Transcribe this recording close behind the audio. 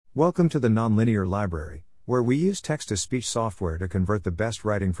Welcome to the Nonlinear Library, where we use text-to-speech software to convert the best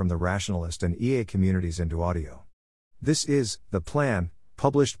writing from the rationalist and EA communities into audio. This is The Plan,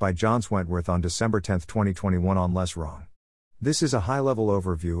 published by John Wentworth on December 10, 2021 on Less Wrong. This is a high-level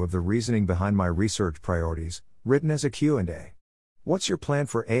overview of the reasoning behind my research priorities, written as a Q&A. What's your plan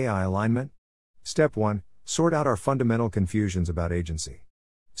for AI alignment? Step 1. Sort out our fundamental confusions about agency.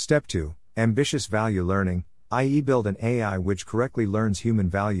 Step 2. Ambitious value learning, i.e. build an AI which correctly learns human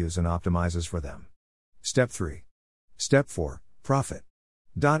values and optimizes for them. Step 3. Step 4. Profit.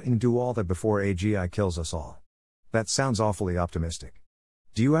 And do all that before AGI kills us all. That sounds awfully optimistic.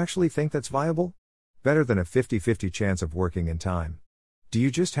 Do you actually think that's viable? Better than a 50-50 chance of working in time. Do you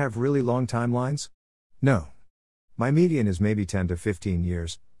just have really long timelines? No. My median is maybe 10 to 15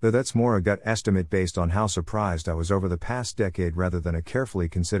 years, though that's more a gut estimate based on how surprised I was over the past decade rather than a carefully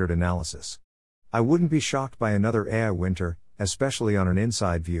considered analysis. I wouldn't be shocked by another AI winter, especially on an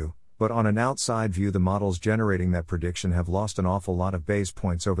inside view, but on an outside view the models generating that prediction have lost an awful lot of base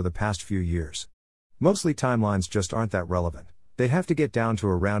points over the past few years. Mostly timelines just aren't that relevant. They'd have to get down to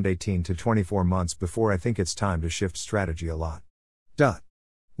around 18 to 24 months before I think it's time to shift strategy a lot.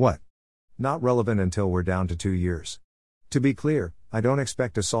 What? Not relevant until we're down to 2 years. To be clear, I don't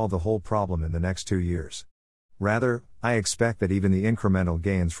expect to solve the whole problem in the next 2 years. Rather, I expect that even the incremental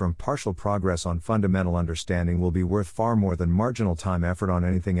gains from partial progress on fundamental understanding will be worth far more than marginal time effort on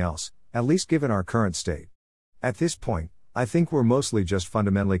anything else, at least given our current state. At this point, I think we're mostly just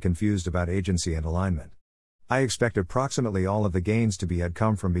fundamentally confused about agency and alignment. I expect approximately all of the gains to be had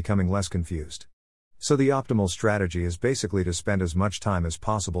come from becoming less confused. So the optimal strategy is basically to spend as much time as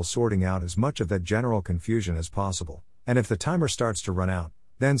possible sorting out as much of that general confusion as possible, and if the timer starts to run out,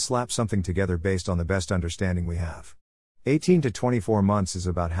 then slap something together based on the best understanding we have. 18 to 24 months is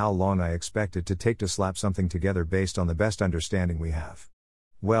about how long I expect it to take to slap something together based on the best understanding we have.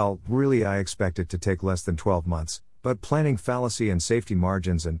 Well, really I expect it to take less than 12 months, but planning fallacy and safety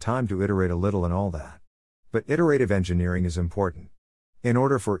margins and time to iterate a little and all that. But iterative engineering is important. In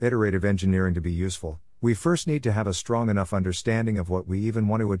order for iterative engineering to be useful, we first need to have a strong enough understanding of what we even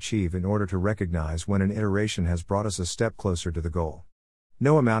want to achieve in order to recognize when an iteration has brought us a step closer to the goal.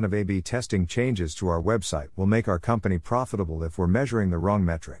 No amount of A/B testing changes to our website will make our company profitable if we're measuring the wrong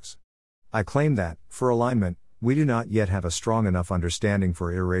metrics. I claim that, for alignment, we do not yet have a strong enough understanding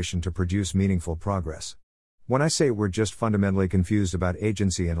for iteration to produce meaningful progress. When I say we're just fundamentally confused about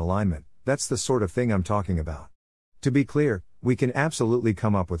agency and alignment, that's the sort of thing I'm talking about. To be clear, we can absolutely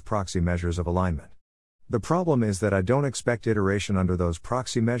come up with proxy measures of alignment. The problem is that I don't expect iteration under those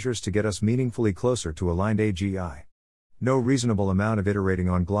proxy measures to get us meaningfully closer to aligned AGI. No reasonable amount of iterating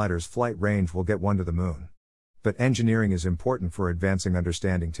on glider's flight range will get one to the moon. But engineering is important for advancing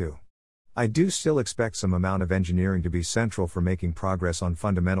understanding too. I do still expect some amount of engineering to be central for making progress on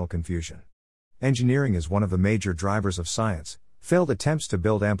fundamental confusion. Engineering is one of the major drivers of science. Failed attempts to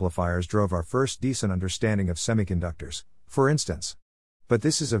build amplifiers drove our first decent understanding of semiconductors, for instance. But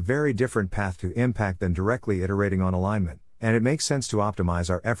this is a very different path to impact than directly iterating on alignment, and it makes sense to optimize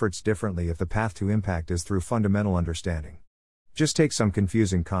our efforts differently if the path to impact is through fundamental understanding. Just take some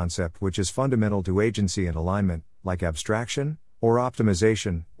confusing concept which is fundamental to agency and alignment, like abstraction, or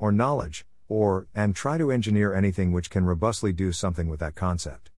optimization, or knowledge, and try to engineer anything which can robustly do something with that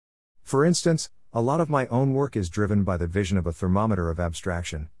concept. For instance, a lot of my own work is driven by the vision of a thermometer of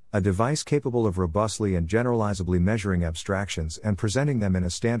abstraction, a device capable of robustly and generalizably measuring abstractions and presenting them in a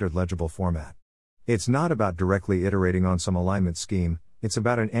standard legible format. It's not about directly iterating on some alignment scheme, it's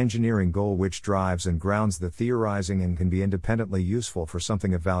about an engineering goal which drives and grounds the theorizing and can be independently useful for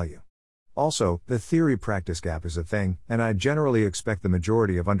something of value. Also, the theory-practice gap is a thing, and I generally expect the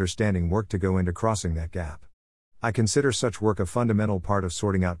majority of understanding work to go into crossing that gap. I consider such work a fundamental part of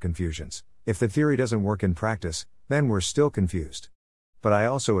sorting out confusions. If the theory doesn't work in practice, then we're still confused. But I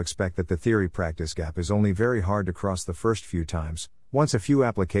also expect that the theory-practice gap is only very hard to cross the first few times. Once a few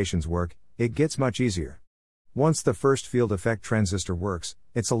applications work, it gets much easier. Once the first field effect transistor works,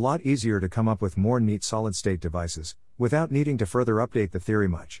 it's a lot easier to come up with more neat solid-state devices, without needing to further update the theory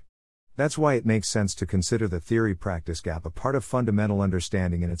much. That's why it makes sense to consider the theory-practice gap a part of fundamental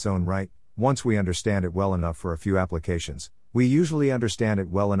understanding in its own right. Once we understand it well enough for a few applications, we usually understand it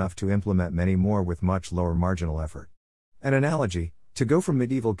well enough to implement many more with much lower marginal effort. An analogy: to go from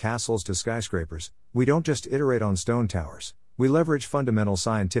medieval castles to skyscrapers, we don't just iterate on stone towers, we leverage fundamental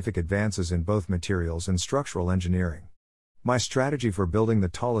scientific advances in both materials and structural engineering. My strategy for building the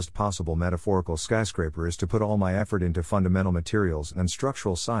tallest possible metaphorical skyscraper is to put all my effort into fundamental materials and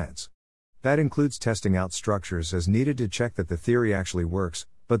structural science. That includes testing out structures as needed to check that the theory actually works,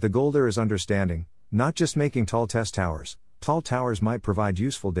 but the goal there is understanding, not just making tall test towers, Tall towers might provide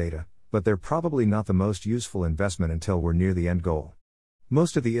useful data, but they're probably not the most useful investment until we're near the end goal.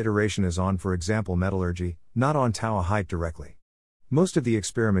 Most of the iteration is on, for example, metallurgy, not on tower height directly. Most of the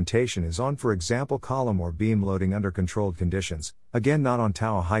experimentation is on, for example, column or beam loading under controlled conditions, again not on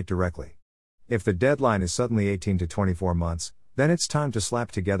tower height directly. If the deadline is suddenly 18 to 24 months, then it's time to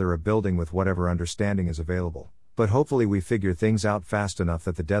slap together a building with whatever understanding is available, but hopefully we figure things out fast enough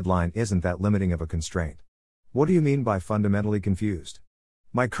that the deadline isn't that limiting of a constraint. What do you mean by fundamentally confused?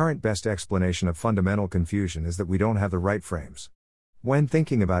 My current best explanation of fundamental confusion is that we don't have the right frames. When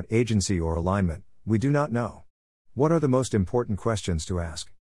thinking about agency or alignment, we do not know. What are the most important questions to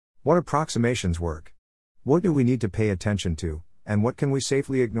ask? What approximations work? What do we need to pay attention to, and what can we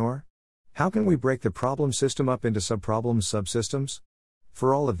safely ignore? How can we break the problem system up into subproblems, subsystems?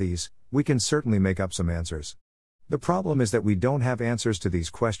 For all of these, we can certainly make up some answers. The problem is that we don't have answers to these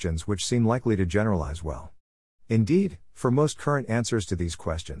questions which seem likely to generalize well. Indeed, for most current answers to these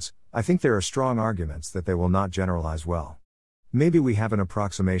questions, I think there are strong arguments that they will not generalize well. Maybe we have an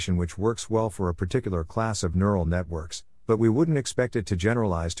approximation which works well for a particular class of neural networks, but we wouldn't expect it to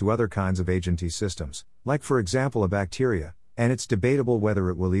generalize to other kinds of agency systems, like for example a bacteria, and it's debatable whether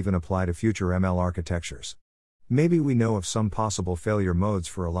it will even apply to future ML architectures. Maybe we know of some possible failure modes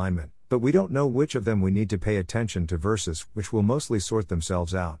for alignment, but we don't know which of them we need to pay attention to versus which will mostly sort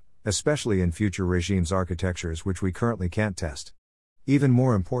themselves out, especially in future regimes architectures which we currently can't test. Even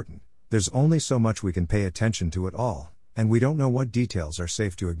more important, there's only so much we can pay attention to at all, and we don't know what details are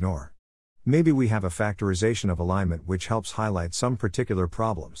safe to ignore. Maybe we have a factorization of alignment which helps highlight some particular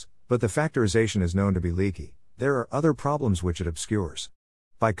problems, but the factorization is known to be leaky. There are other problems which it obscures.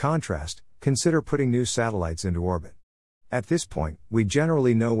 By contrast, consider putting new satellites into orbit. At this point, we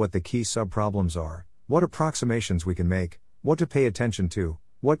generally know what the key subproblems are, what approximations we can make, what to pay attention to,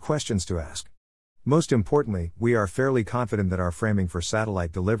 what questions to ask. Most importantly, we are fairly confident that our framing for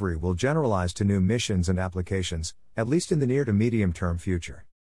satellite delivery will generalize to new missions and applications, at least in the near to medium-term future.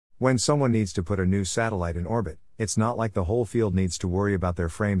 When someone needs to put a new satellite in orbit, it's not like the whole field needs to worry about their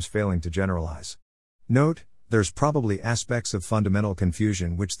frames failing to generalize. Note, there's probably aspects of fundamental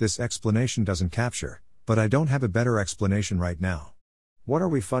confusion which this explanation doesn't capture, but I don't have a better explanation right now. What are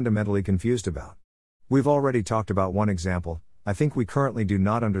we fundamentally confused about? We've already talked about one example. I think we currently do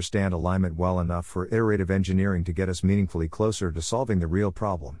not understand alignment well enough for iterative engineering to get us meaningfully closer to solving the real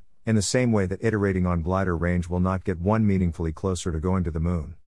problem, in the same way that iterating on glider range will not get one meaningfully closer to going to the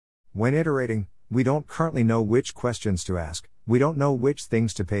moon. When iterating, we don't currently know which questions to ask, we don't know which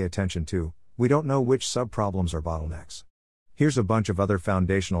things to pay attention to, we don't know which subproblems are bottlenecks. Here's a bunch of other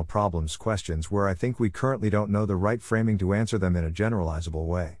foundational problems questions where I think we currently don't know the right framing to answer them in a generalizable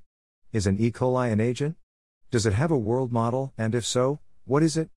way. Is an E. coli an agent? Does it have a world model, and if so, what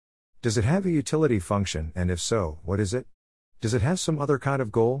is it? Does it have a utility function, and if so, what is it? Does it have some other kind of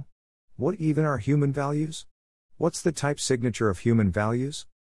goal? What even are human values? What's the type signature of human values?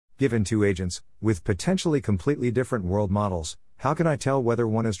 Given two agents, with potentially completely different world models, how can I tell whether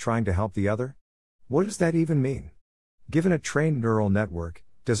one is trying to help the other? What does that even mean? Given a trained neural network,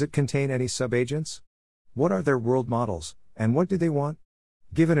 does it contain any subagents? What are their world models, and what do they want?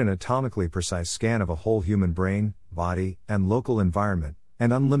 Given an atomically precise scan of a whole human brain, body, and local environment,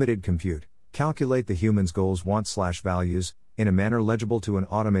 and unlimited compute, calculate the human's goals, wants/values, in a manner legible to an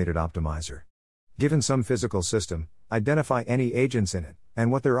automated optimizer. Given some physical system, identify any agents in it,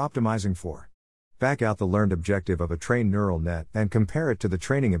 and what they're optimizing for. Back out the learned objective of a trained neural net and compare it to the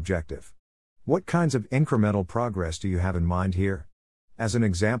training objective. What kinds of incremental progress do you have in mind here? As an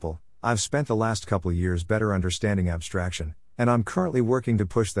example, I've spent the last couple years better understanding abstraction, and I'm currently working to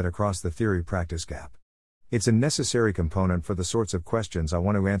push that across the theory-practice gap. It's a necessary component for the sorts of questions I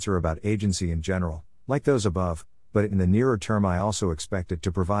want to answer about agency in general, like those above, but in the nearer term I also expect it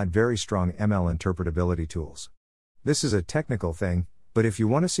to provide very strong ML interpretability tools. This is a technical thing, but if you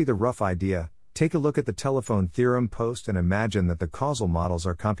want to see the rough idea, take a look at the telephone theorem post and imagine that the causal models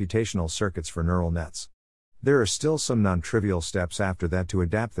are computational circuits for neural nets. There are still some non-trivial steps after that to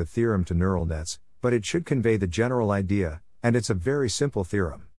adapt the theorem to neural nets, but it should convey the general idea, and it's a very simple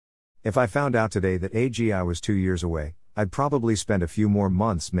theorem. If I found out today that AGI was 2 years away, I'd probably spend a few more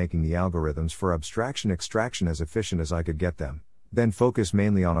months making the algorithms for abstraction extraction as efficient as I could get them, then focus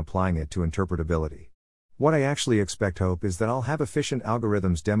mainly on applying it to interpretability. What I actually hope is that I'll have efficient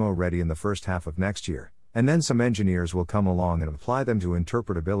algorithms demo ready in the first half of next year, and then some engineers will come along and apply them to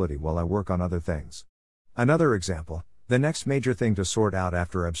interpretability while I work on other things. Another example, the next major thing to sort out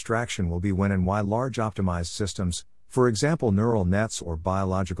after abstraction will be when and why large optimized systems, for example neural nets or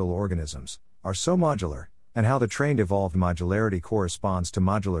biological organisms, are so modular, and how the trained evolved modularity corresponds to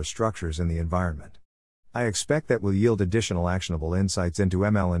modular structures in the environment. I expect that will yield additional actionable insights into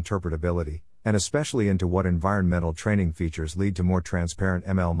ML interpretability, and especially into what environmental training features lead to more transparent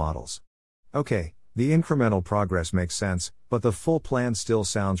ML models. Okay, the incremental progress makes sense, but the full plan still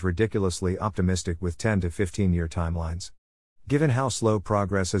sounds ridiculously optimistic with 10 to 15-year timelines. Given how slow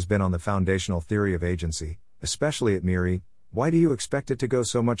progress has been on the foundational theory of agency, especially at MIRI, why do you expect it to go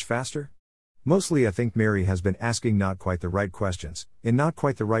so much faster? Mostly I think MIRI has been asking not quite the right questions, in not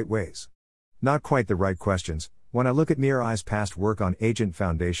quite the right ways. Not quite the right questions. When I look at MIRI's past work on agent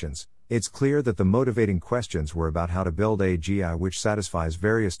foundations, it's clear that the motivating questions were about how to build AGI which satisfies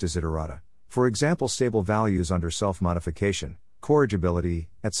various desiderata, for example stable values under self-modification, corrigibility,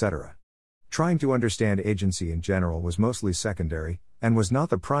 etc. Trying to understand agency in general was mostly secondary, and was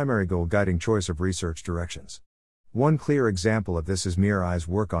not the primary goal guiding choice of research directions. One clear example of this is MIRI's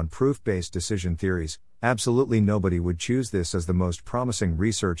work on proof-based decision theories. Absolutely nobody would choose this as the most promising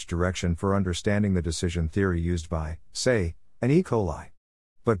research direction for understanding the decision theory used by, say, an E. coli.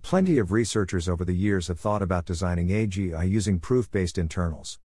 But plenty of researchers over the years have thought about designing AGI using proof-based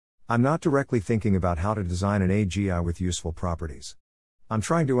internals. I'm not directly thinking about how to design an AGI with useful properties. I'm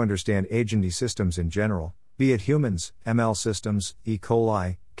trying to understand agency systems in general, be it humans, ML systems, E.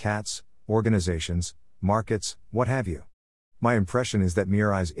 coli, cats, organizations, markets, what have you. My impression is that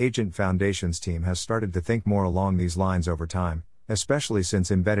MIRI's Agent Foundations team has started to think more along these lines over time, especially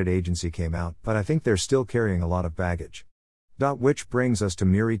since embedded agency came out, but I think they're still carrying a lot of baggage. Which brings us to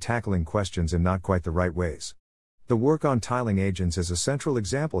MIRI tackling questions in not quite the right ways. The work on tiling agents is a central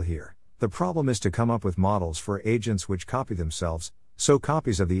example here. The problem is to come up with models for agents which copy themselves, so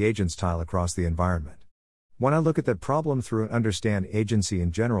copies of the agents tile across the environment. When I look at that problem through an understand agency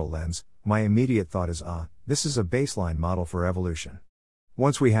in general lens, my immediate thought is this is a baseline model for evolution.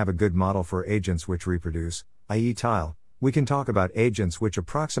 Once we have a good model for agents which reproduce, i.e. tile, we can talk about agents which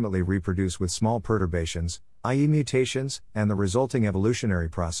approximately reproduce with small perturbations, i.e. mutations, and the resulting evolutionary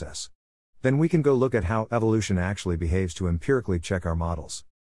process. Then we can go look at how evolution actually behaves to empirically check our models.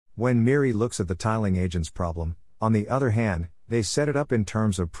 When MIRI looks at the tiling agents problem, on the other hand, they set it up in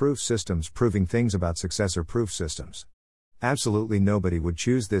terms of proof systems proving things about successor proof systems. Absolutely nobody would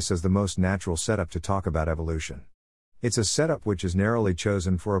choose this as the most natural setup to talk about evolution. It's a setup which is narrowly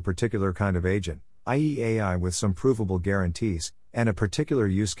chosen for a particular kind of agent, i.e. AI with some provable guarantees, and a particular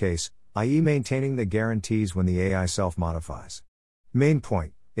use case, i.e. maintaining the guarantees when the AI self-modifies. Main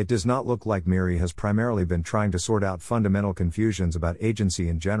point, it does not look like MIRI has primarily been trying to sort out fundamental confusions about agency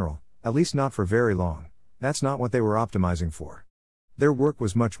in general, at least not for very long. That's not what they were optimizing for. Their work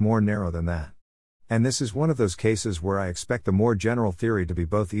was much more narrow than that. And this is one of those cases where I expect the more general theory to be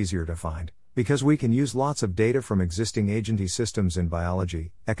both easier to find, because we can use lots of data from existing agency systems in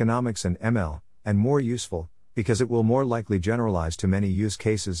biology, economics and ML, and more useful, because it will more likely generalize to many use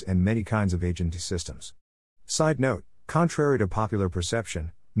cases and many kinds of agency systems. Side note, contrary to popular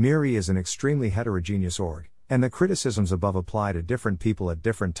perception, MIRI is an extremely heterogeneous org, and the criticisms above apply to different people at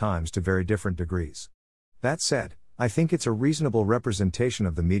different times to very different degrees. That said, I think it's a reasonable representation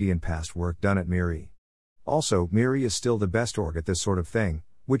of the median past work done at MIRI. Also, MIRI is still the best org at this sort of thing,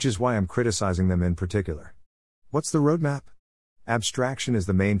 which is why I'm criticizing them in particular. What's the roadmap? Abstraction is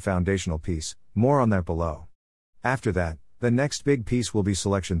the main foundational piece, more on that below. After that, the next big piece will be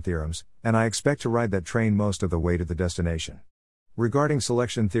selection theorems, and I expect to ride that train most of the way to the destination. Regarding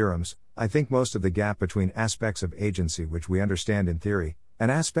selection theorems, I think most of the gap between aspects of agency which we understand in theory, and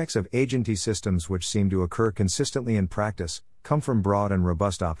aspects of agency systems which seem to occur consistently in practice, come from broad and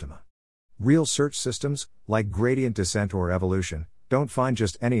robust optima. Real search systems, like gradient descent or evolution, don't find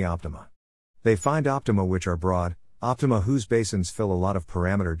just any optima. They find optima which are broad, optima whose basins fill a lot of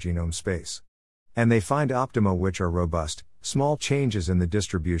parameter genome space. And they find optima which are robust, small changes in the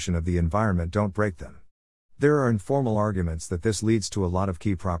distribution of the environment don't break them. There are informal arguments that this leads to a lot of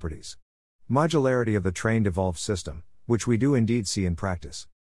key properties. Modularity of the trained evolved system, which we do indeed see in practice.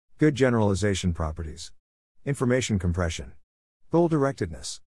 Good generalization properties. Information compression.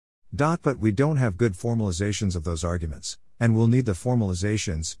 Goal-directedness. But we don't have good formalizations of those arguments, and we'll need the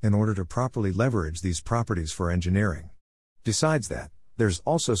formalizations in order to properly leverage these properties for engineering. Besides that, there's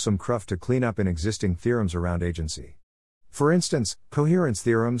also some cruft to clean up in existing theorems around agency. For instance, coherence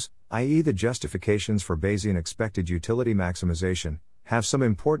theorems, i.e. the justifications for Bayesian expected utility maximization, have some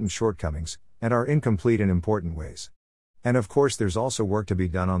important shortcomings, and are incomplete in important ways. And of course there's also work to be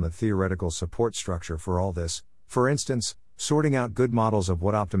done on the theoretical support structure for all this, for instance, sorting out good models of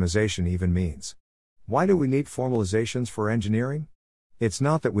what optimization even means. Why do we need formalizations for engineering? It's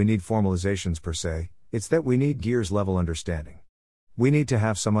not that we need formalizations per se, it's that we need gears level understanding. We need to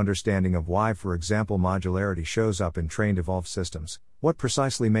have some understanding of why, for example, modularity shows up in trained evolved systems, what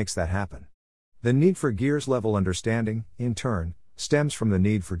precisely makes that happen. The need for gears level understanding, in turn, stems from the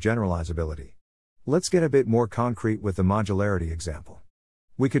need for generalizability. Let's get a bit more concrete with the modularity example.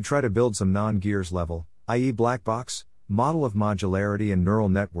 We could try to build some non-gears level, i.e. black box, model of modularity in neural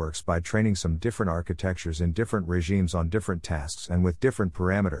networks by training some different architectures in different regimes on different tasks and with different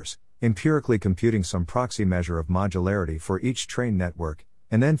parameters, empirically computing some proxy measure of modularity for each trained network,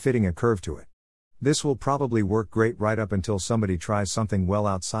 and then fitting a curve to it. This will probably work great right up until somebody tries something well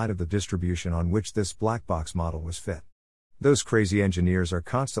outside of the distribution on which this black box model was fit. Those crazy engineers are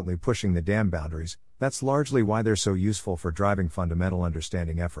constantly pushing the damn boundaries. That's largely why they're so useful for driving fundamental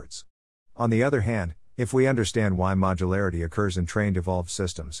understanding efforts. On the other hand, if we understand why modularity occurs in trained evolved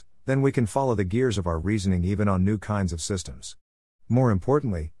systems, then we can follow the gears of our reasoning even on new kinds of systems. More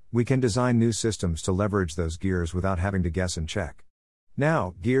importantly, we can design new systems to leverage those gears without having to guess and check.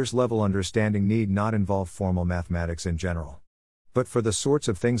 Now, gears level understanding need not involve formal mathematics in general. But for the sorts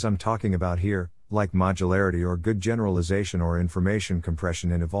of things I'm talking about here, like modularity or good generalization or information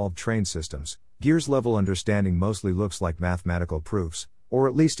compression in evolved trained systems, gears level understanding mostly looks like mathematical proofs, or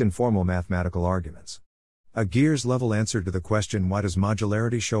at least informal mathematical arguments. A gears level answer to the question why does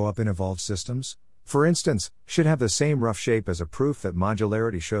modularity show up in evolved systems, for instance, should have the same rough shape as a proof that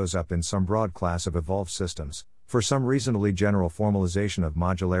modularity shows up in some broad class of evolved systems, for some reasonably general formalization of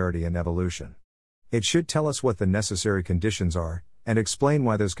modularity and evolution. It should tell us what the necessary conditions are, and explain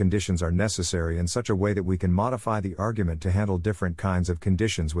why those conditions are necessary in such a way that we can modify the argument to handle different kinds of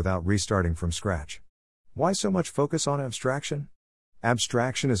conditions without restarting from scratch. Why so much focus on abstraction?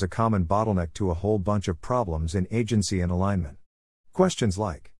 Abstraction is a common bottleneck to a whole bunch of problems in agency and alignment. Questions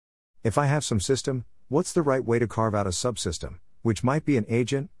like, if I have some system, what's the right way to carve out a subsystem, which might be an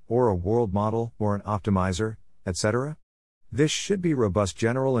agent, or a world model, or an optimizer, etc.? This should be robust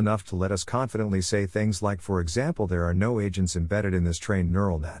general enough to let us confidently say things like, for example, there are no agents embedded in this trained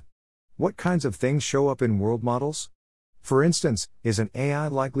neural net. What kinds of things show up in world models? For instance, is an AI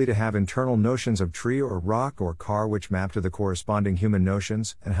likely to have internal notions of tree or rock or car which map to the corresponding human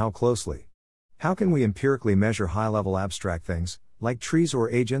notions, and how closely? How can we empirically measure high-level abstract things, like trees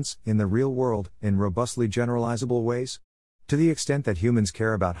or agents, in the real world, in robustly generalizable ways? To the extent that humans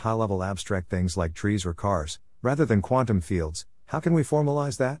care about high-level abstract things like trees or cars, rather than quantum fields, how can we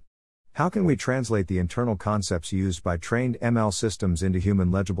formalize that? How can we translate the internal concepts used by trained ML systems into human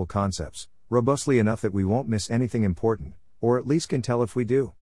legible concepts, robustly enough that we won't miss anything important, or at least can tell if we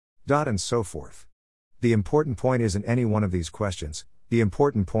do? And so forth. The important point isn't any one of these questions. The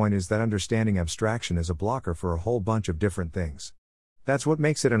important point is that understanding abstraction is a blocker for a whole bunch of different things. That's what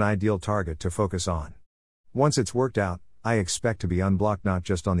makes it an ideal target to focus on. Once it's worked out, I expect to be unblocked not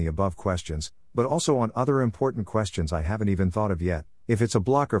just on the above questions, but also on other important questions I haven't even thought of yet. If it's a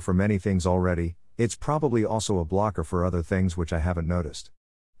blocker for many things already, it's probably also a blocker for other things which I haven't noticed.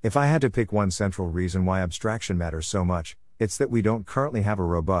 If I had to pick one central reason why abstraction matters so much, it's that we don't currently have a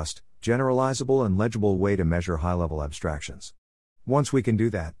robust, generalizable and legible way to measure high-level abstractions. Once we can do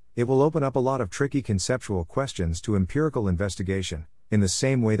that, it will open up a lot of tricky conceptual questions to empirical investigation, in the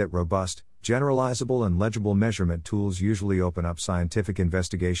same way that robust, generalizable and legible measurement tools usually open up scientific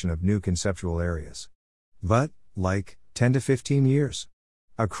investigation of new conceptual areas. But, like, 10 to 15 years.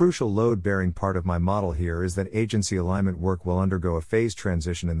 A crucial load-bearing part of my model here is that agency alignment work will undergo a phase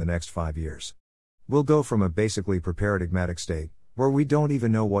transition in the next 5 years. We'll go from a basically preparadigmatic state, where we don't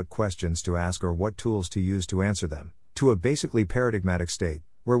even know what questions to ask or what tools to use to answer them, to a basically paradigmatic state,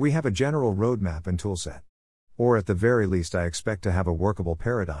 where we have a general roadmap and toolset. Or at the very least I expect to have a workable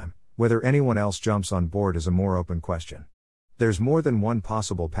paradigm. Whether anyone else jumps on board is a more open question. There's more than one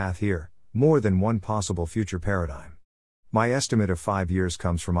possible path here, more than one possible future paradigm. My estimate of 5 years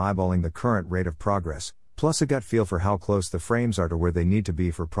comes from eyeballing the current rate of progress, plus a gut feel for how close the frames are to where they need to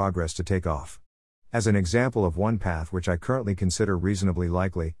be for progress to take off. As an example of one path which I currently consider reasonably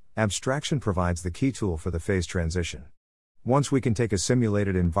likely, abstraction provides the key tool for the phase transition. Once we can take a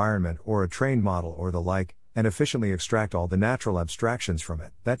simulated environment or a trained model or the like, and efficiently extract all the natural abstractions from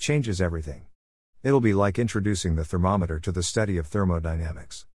it, that changes everything. It'll be like introducing the thermometer to the study of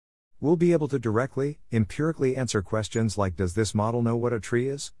thermodynamics. We'll be able to directly, empirically answer questions like, does this model know what a tree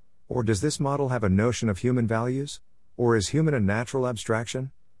is? Or does this model have a notion of human values? Or is human a natural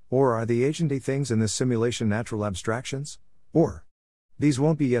abstraction? Or are the agenty things in this simulation natural abstractions? Or? These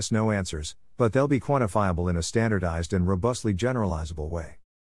won't be yes-no answers, but they'll be quantifiable in a standardized and robustly generalizable way.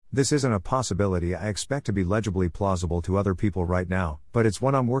 This isn't a possibility I expect to be legibly plausible to other people right now, but it's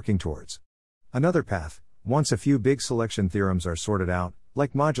one I'm working towards. Another path, once a few big selection theorems are sorted out,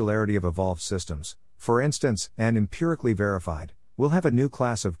 like modularity of evolved systems, for instance, and empirically verified, we'll have a new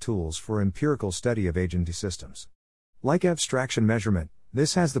class of tools for empirical study of agenty systems. Like abstraction measurement,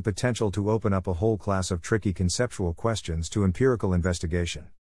 This has the potential to open up a whole class of tricky conceptual questions to empirical investigation.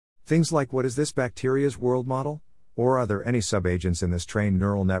 Things like, what is this bacteria's world model? Or are there any subagents in this trained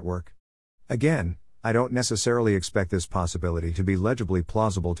neural network? Again, I don't necessarily expect this possibility to be legibly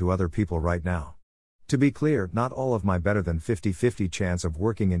plausible to other people right now. To be clear, not all of my better than 50-50 chance of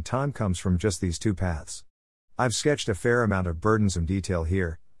working in time comes from just these two paths. I've sketched a fair amount of burdensome detail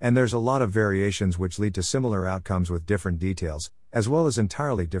here, and there's a lot of variations which lead to similar outcomes with different details, as well as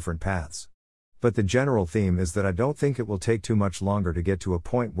entirely different paths. But the general theme is that I don't think it will take too much longer to get to a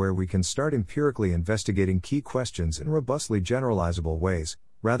point where we can start empirically investigating key questions in robustly generalizable ways,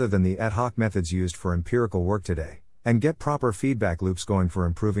 rather than the ad hoc methods used for empirical work today, and get proper feedback loops going for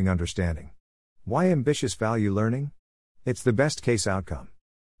improving understanding. Why ambitious value learning? It's the best case outcome.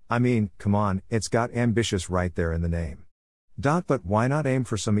 I mean, come on, it's got ambitious right there in the name. But why not aim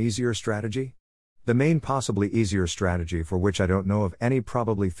for some easier strategy? The main possibly easier strategy, for which I don't know of any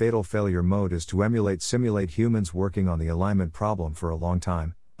probably fatal failure mode, is to simulate humans working on the alignment problem for a long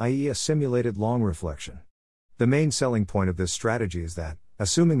time, i.e. a simulated long reflection. The main selling point of this strategy is that,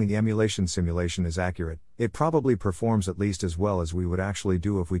 assuming the emulation simulation is accurate, it probably performs at least as well as we would actually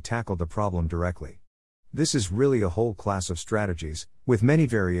do if we tackled the problem directly. This is really a whole class of strategies, with many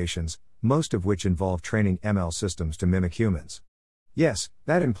variations, most of which involve training ML systems to mimic humans. Yes,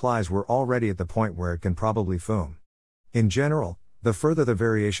 that implies we're already at the point where it can probably foom. In general, the further the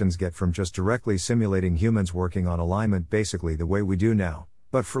variations get from just directly simulating humans working on alignment basically the way we do now,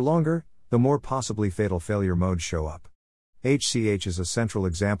 but for longer, the more possibly fatal failure modes show up. HCH is a central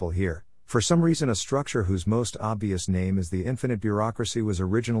example here. For some reason, a structure whose most obvious name is the infinite bureaucracy was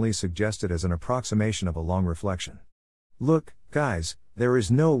originally suggested as an approximation of a long reflection. Look, guys, there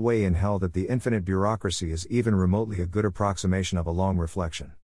is no way in hell that the infinite bureaucracy is even remotely a good approximation of a long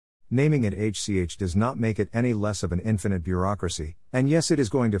reflection. Naming it HCH does not make it any less of an infinite bureaucracy, and yes, it is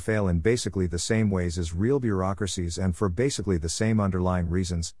going to fail in basically the same ways as real bureaucracies and for basically the same underlying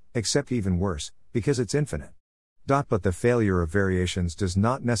reasons, except even worse, because it's infinite. But the failure of variations does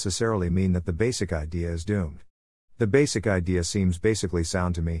not necessarily mean that the basic idea is doomed. The basic idea seems basically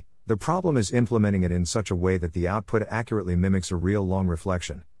sound to me. The problem is implementing it in such a way that the output accurately mimics a real long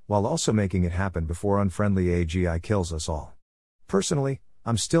reflection, while also making it happen before unfriendly AGI kills us all. Personally,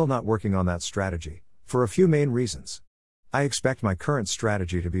 I'm still not working on that strategy, for a few main reasons. I expect my current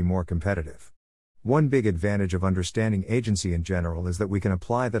strategy to be more competitive. One big advantage of understanding agency in general is that we can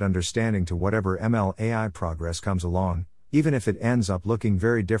apply that understanding to whatever ML AI progress comes along, even if it ends up looking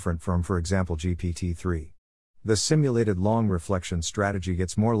very different from, for example, GPT-3. The simulated long reflection strategy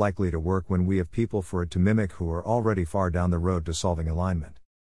gets more likely to work when we have people for it to mimic who are already far down the road to solving alignment.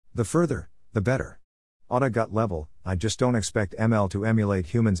 The further, the better. On a gut level, I just don't expect ML to emulate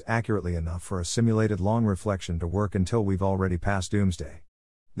humans accurately enough for a simulated long reflection to work until we've already passed doomsday.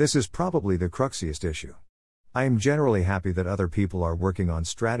 This is probably the cruxiest issue. I am generally happy that other people are working on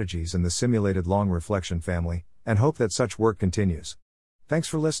strategies in the simulated long reflection family, and hope that such work continues. Thanks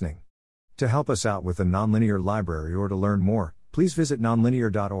for listening. To help us out with the Nonlinear Library or to learn more, please visit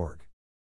nonlinear.org.